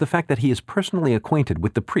 is the fact that he is personally acquainted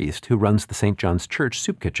with the priest who runs the St. John's Church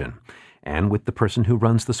soup kitchen, and with the person who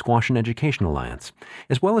runs the Squash and Education Alliance,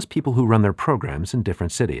 as well as people who run their programs in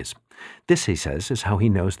different cities. This, he says, is how he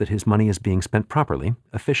knows that his money is being spent properly,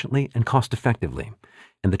 efficiently, and cost-effectively,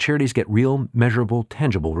 and the charities get real, measurable,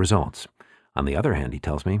 tangible results. On the other hand, he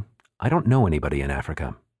tells me, I don't know anybody in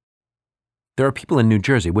Africa. There are people in New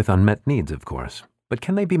Jersey with unmet needs, of course, but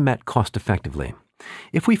can they be met cost-effectively?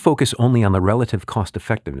 If we focus only on the relative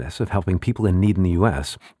cost-effectiveness of helping people in need in the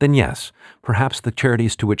U.S., then yes, perhaps the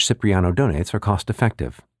charities to which Cipriano donates are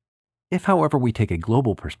cost-effective. If, however, we take a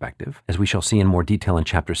global perspective, as we shall see in more detail in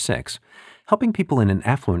Chapter 6, helping people in an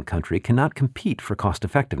affluent country cannot compete for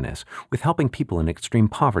cost-effectiveness with helping people in extreme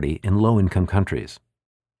poverty in low-income countries.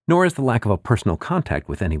 Nor is the lack of a personal contact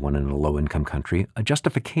with anyone in a low-income country a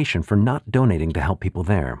justification for not donating to help people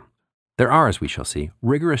there. There are, as we shall see,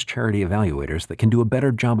 rigorous charity evaluators that can do a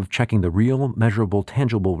better job of checking the real, measurable,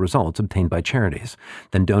 tangible results obtained by charities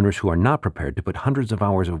than donors who are not prepared to put hundreds of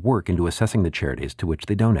hours of work into assessing the charities to which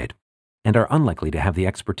they donate, and are unlikely to have the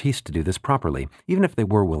expertise to do this properly, even if they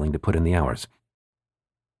were willing to put in the hours.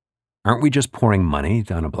 Aren't we just pouring money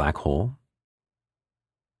down a black hole?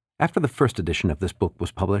 After the first edition of this book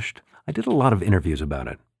was published, I did a lot of interviews about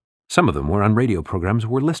it. Some of them were on radio programs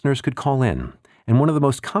where listeners could call in, and one of the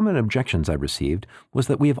most common objections I received was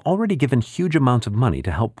that we have already given huge amounts of money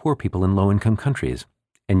to help poor people in low-income countries,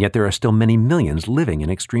 and yet there are still many millions living in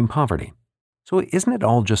extreme poverty. So isn't it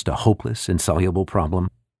all just a hopeless, insoluble problem?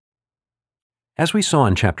 As we saw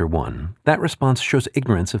in Chapter 1, that response shows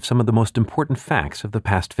ignorance of some of the most important facts of the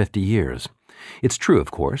past 50 years. It's true, of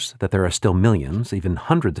course, that there are still millions, even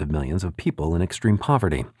hundreds of millions of people in extreme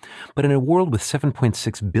poverty, but in a world with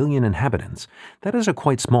 7.6 billion inhabitants, that is a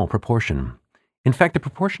quite small proportion. In fact, the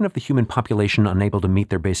proportion of the human population unable to meet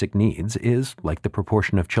their basic needs is, like the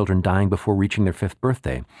proportion of children dying before reaching their 5th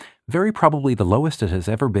birthday, very probably the lowest it has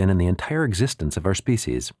ever been in the entire existence of our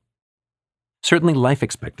species. Certainly life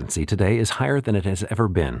expectancy today is higher than it has ever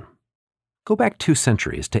been. Go back 2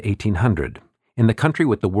 centuries to 1800. In the country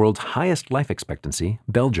with the world's highest life expectancy,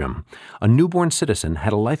 Belgium, a newborn citizen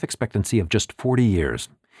had a life expectancy of just 40 years.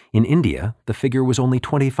 In India, the figure was only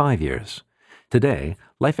 25 years. Today,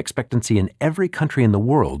 life expectancy in every country in the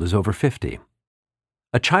world is over 50.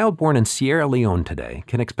 A child born in Sierra Leone today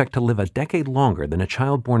can expect to live a decade longer than a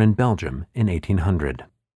child born in Belgium in 1800.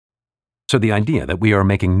 So the idea that we are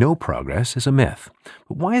making no progress is a myth.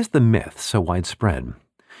 But why is the myth so widespread?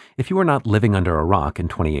 If you were not living under a rock in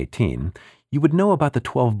 2018, you would know about the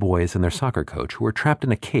 12 boys and their soccer coach who were trapped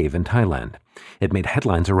in a cave in Thailand. It made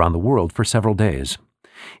headlines around the world for several days.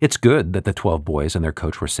 It's good that the 12 boys and their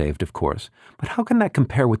coach were saved, of course, but how can that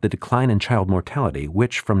compare with the decline in child mortality,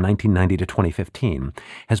 which, from 1990 to 2015,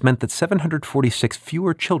 has meant that 746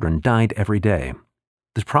 fewer children died every day?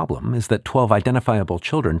 The problem is that 12 identifiable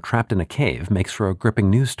children trapped in a cave makes for a gripping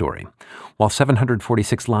news story, while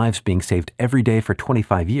 746 lives being saved every day for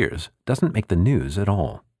 25 years doesn't make the news at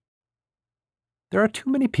all. There are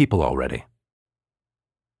too many people already.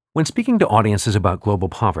 When speaking to audiences about global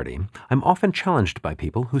poverty, I'm often challenged by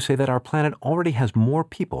people who say that our planet already has more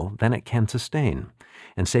people than it can sustain,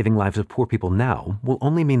 and saving lives of poor people now will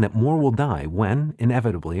only mean that more will die when,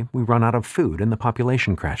 inevitably, we run out of food and the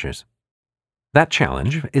population crashes. That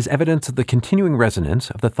challenge is evidence of the continuing resonance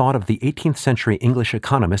of the thought of the 18th century English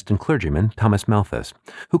economist and clergyman Thomas Malthus,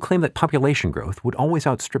 who claimed that population growth would always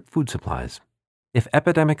outstrip food supplies. If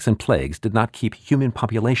epidemics and plagues did not keep human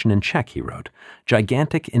population in check, he wrote,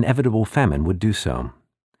 gigantic inevitable famine would do so.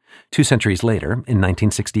 2 centuries later, in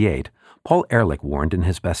 1968, Paul Ehrlich warned in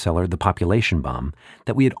his bestseller The Population Bomb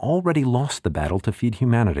that we had already lost the battle to feed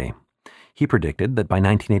humanity. He predicted that by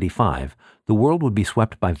 1985, the world would be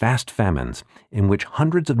swept by vast famines in which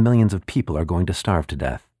hundreds of millions of people are going to starve to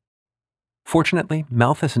death. Fortunately,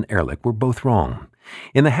 Malthus and Ehrlich were both wrong.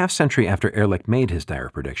 In the half-century after Ehrlich made his dire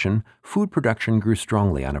prediction, food production grew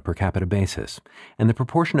strongly on a per capita basis, and the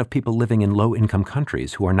proportion of people living in low-income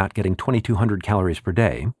countries who are not getting 2,200 calories per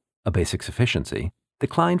day, a basic sufficiency,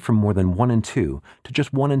 declined from more than 1 in 2 to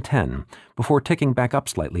just 1 in 10, before ticking back up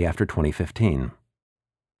slightly after 2015.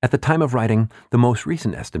 At the time of writing, the most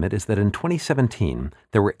recent estimate is that in 2017,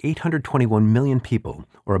 there were 821 million people,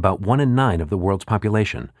 or about 1 in 9 of the world's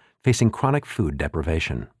population, facing chronic food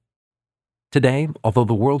deprivation. Today, although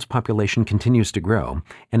the world's population continues to grow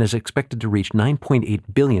and is expected to reach 9.8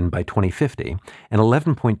 billion by 2050 and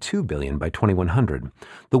 11.2 billion by 2100,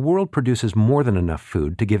 the world produces more than enough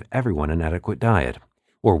food to give everyone an adequate diet,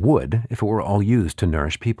 or would if it were all used to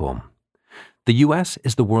nourish people. The U.S.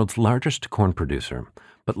 is the world's largest corn producer,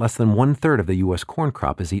 but less than 1/3 of the U.S. corn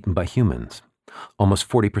crop is eaten by humans. Almost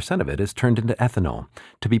 40% of it is turned into ethanol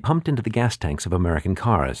to be pumped into the gas tanks of American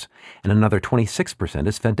cars, and another 26%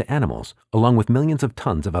 is fed to animals, along with millions of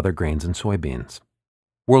tons of other grains and soybeans.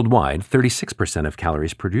 Worldwide, 36% of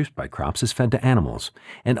calories produced by crops is fed to animals,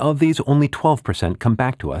 and of these, only 12% come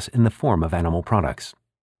back to us in the form of animal products.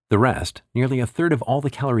 The rest, nearly a third of all the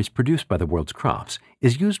calories produced by the world's crops,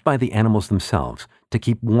 is used by the animals themselves to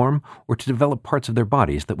keep warm or to develop parts of their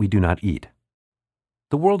bodies that we do not eat.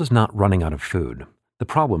 The world is not running out of food. The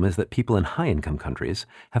problem is that people in high-income countries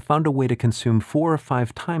have found a way to consume 4 or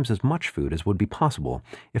 5 times as much food as would be possible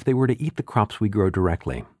if they were to eat the crops we grow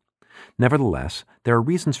directly. Nevertheless, there are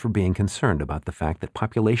reasons for being concerned about the fact that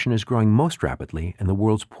population is growing most rapidly in the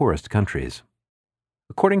world's poorest countries.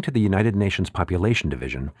 According to the United Nations Population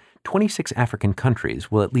Division, 26 African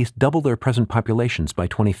countries will at least double their present populations by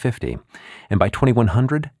 2050, and by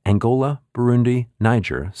 2100, Angola, Burundi,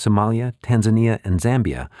 Niger, Somalia, Tanzania, and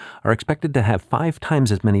Zambia are expected to have 5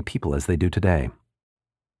 times as many people as they do today.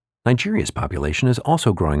 Nigeria's population is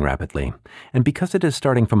also growing rapidly, and because it is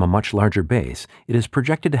starting from a much larger base, it is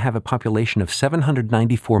projected to have a population of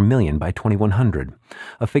 794 million by 2100,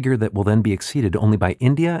 a figure that will then be exceeded only by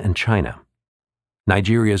India and China.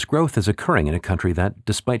 Nigeria's growth is occurring in a country that,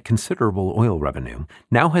 despite considerable oil revenue,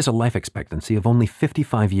 now has a life expectancy of only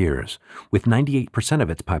 55 years, with 98% of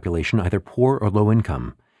its population either poor or low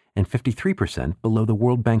income, and 53% below the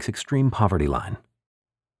World Bank's extreme poverty line.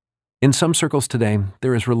 In some circles today,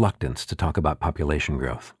 there is reluctance to talk about population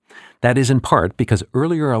growth. That is in part because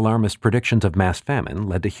earlier alarmist predictions of mass famine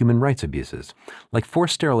led to human rights abuses, like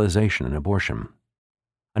forced sterilization and abortion.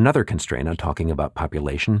 Another constraint on talking about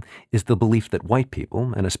population is the belief that white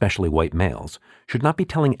people, and especially white males, should not be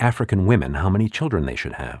telling African women how many children they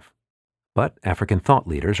should have. But African thought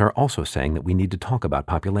leaders are also saying that we need to talk about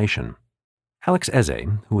population. Alex Eze,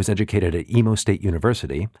 who was educated at Imo State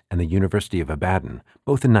University and the University of Ibadan,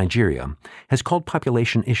 both in Nigeria, has called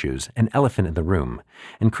population issues an elephant in the room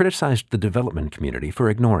and criticized the development community for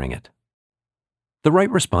ignoring it. The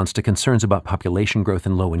right response to concerns about population growth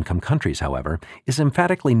in low-income countries, however, is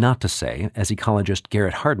emphatically not to say, as ecologist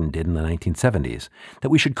Garrett Hardin did in the 1970s, that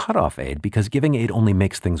we should cut off aid because giving aid only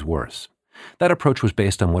makes things worse. That approach was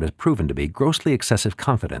based on what has proven to be grossly excessive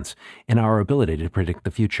confidence in our ability to predict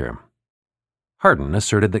the future. Hardin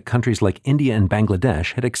asserted that countries like India and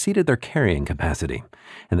Bangladesh had exceeded their carrying capacity,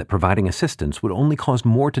 and that providing assistance would only cause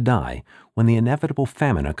more to die when the inevitable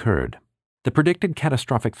famine occurred. The predicted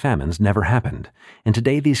catastrophic famines never happened, and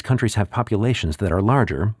today these countries have populations that are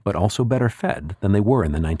larger, but also better fed than they were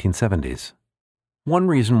in the 1970s. One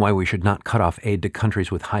reason why we should not cut off aid to countries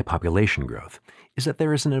with high population growth is that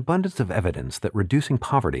there is an abundance of evidence that reducing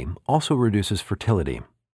poverty also reduces fertility.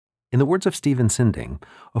 In the words of Stephen Sinding,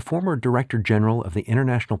 a former Director General of the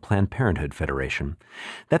International Planned Parenthood Federation,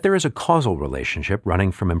 that there is a causal relationship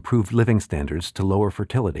running from improved living standards to lower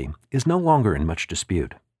fertility is no longer in much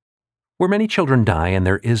dispute. Where many children die and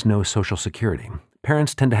there is no social security,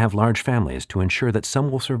 parents tend to have large families to ensure that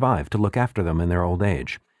some will survive to look after them in their old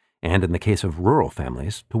age, and in the case of rural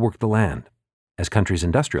families, to work the land. As countries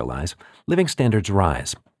industrialize, living standards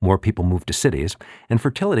rise, more people move to cities, and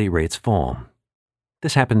fertility rates fall.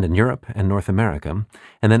 This happened in Europe and North America,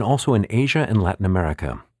 and then also in Asia and Latin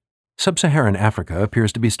America. Sub-Saharan Africa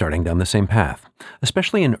appears to be starting down the same path,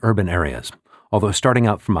 especially in urban areas, although starting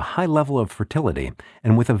out from a high level of fertility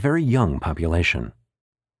and with a very young population.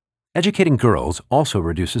 Educating girls also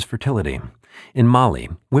reduces fertility. In Mali,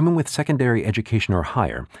 women with secondary education or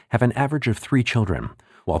higher have an average of 3 children,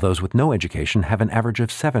 while those with no education have an average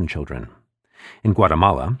of 7 children. In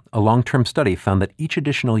Guatemala, a long-term study found that each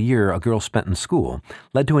additional year a girl spent in school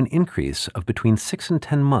led to an increase of between 6 and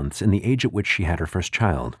 10 months in the age at which she had her first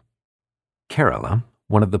child. Kerala,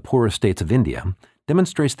 one of the poorest states of India,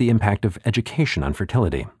 demonstrates the impact of education on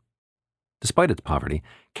fertility. Despite its poverty,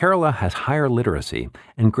 Kerala has higher literacy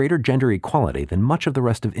and greater gender equality than much of the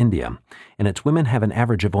rest of India, and its women have an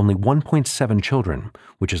average of only 1.7 children,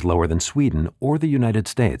 which is lower than Sweden or the United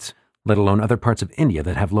States, let alone other parts of India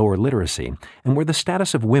that have lower literacy and where the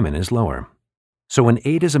status of women is lower. So when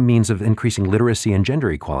aid is a means of increasing literacy and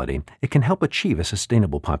gender equality, it can help achieve a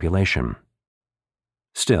sustainable population.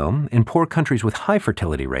 Still, in poor countries with high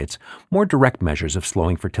fertility rates, more direct measures of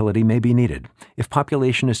slowing fertility may be needed if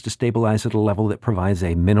population is to stabilize at a level that provides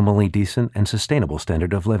a minimally decent and sustainable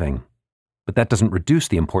standard of living. But that doesn't reduce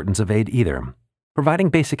the importance of aid either. Providing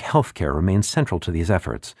basic health care remains central to these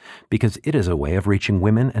efforts because it is a way of reaching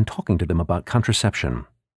women and talking to them about contraception.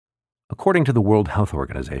 According to the World Health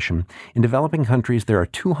Organization, in developing countries there are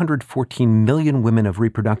 214 million women of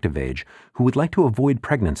reproductive age who would like to avoid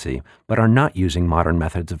pregnancy but are not using modern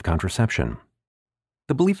methods of contraception.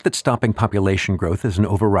 The belief that stopping population growth is an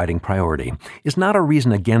overriding priority is not a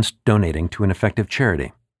reason against donating to an effective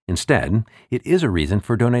charity. Instead, it is a reason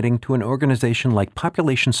for donating to an organization like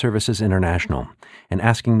Population Services International and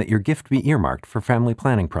asking that your gift be earmarked for family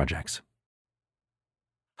planning projects.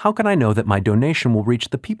 How can I know that my donation will reach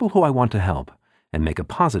the people who I want to help and make a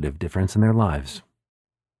positive difference in their lives?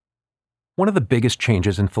 One of the biggest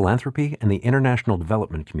changes in philanthropy and the international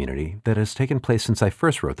development community that has taken place since I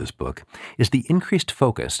first wrote this book is the increased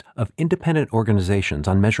focus of independent organizations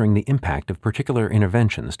on measuring the impact of particular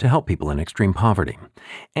interventions to help people in extreme poverty,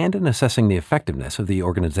 and in assessing the effectiveness of the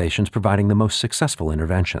organizations providing the most successful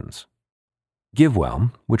interventions.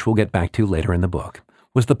 GiveWell, which we'll get back to later in the book,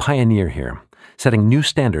 was the pioneer here, setting new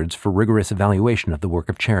standards for rigorous evaluation of the work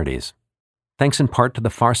of charities. Thanks in part to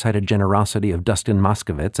the far-sighted generosity of Dustin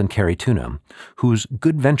Moskovitz and Carrie Tuna, whose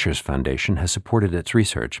Good Ventures Foundation has supported its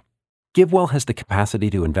research, GiveWell has the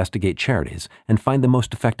capacity to investigate charities and find the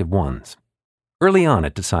most effective ones. Early on,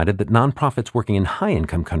 it decided that nonprofits working in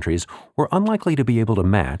high-income countries were unlikely to be able to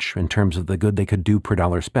match, in terms of the good they could do per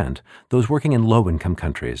dollar spent, those working in low-income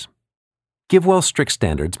countries. GiveWell's strict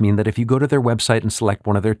standards mean that if you go to their website and select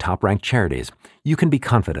one of their top-ranked charities, you can be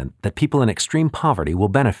confident that people in extreme poverty will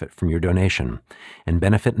benefit from your donation, and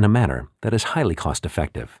benefit in a manner that is highly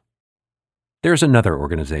cost-effective. There's another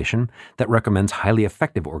organization that recommends highly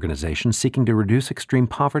effective organizations seeking to reduce extreme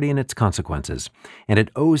poverty and its consequences, and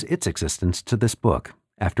it owes its existence to this book,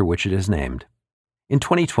 after which it is named. In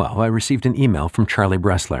 2012, I received an email from Charlie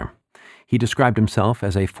Bressler. He described himself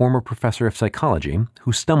as a former professor of psychology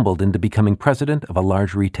who stumbled into becoming president of a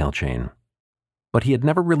large retail chain. But he had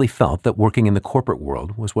never really felt that working in the corporate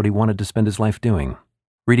world was what he wanted to spend his life doing.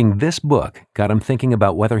 Reading this book got him thinking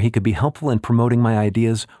about whether he could be helpful in promoting my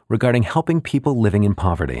ideas regarding helping people living in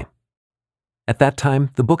poverty. At that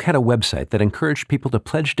time, the book had a website that encouraged people to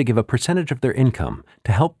pledge to give a percentage of their income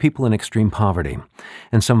to help people in extreme poverty,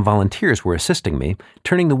 and some volunteers were assisting me,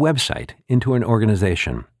 turning the website into an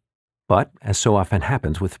organization. But, as so often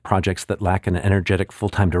happens with projects that lack an energetic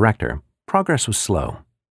full-time director, progress was slow.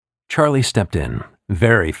 Charlie stepped in,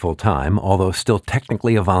 very full-time, although still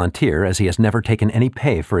technically a volunteer as he has never taken any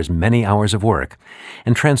pay for his many hours of work,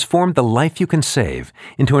 and transformed the Life You Can Save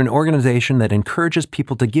into an organization that encourages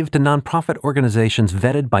people to give to nonprofit organizations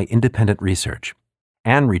vetted by independent research,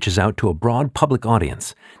 and reaches out to a broad public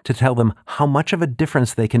audience to tell them how much of a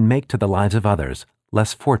difference they can make to the lives of others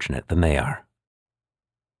less fortunate than they are.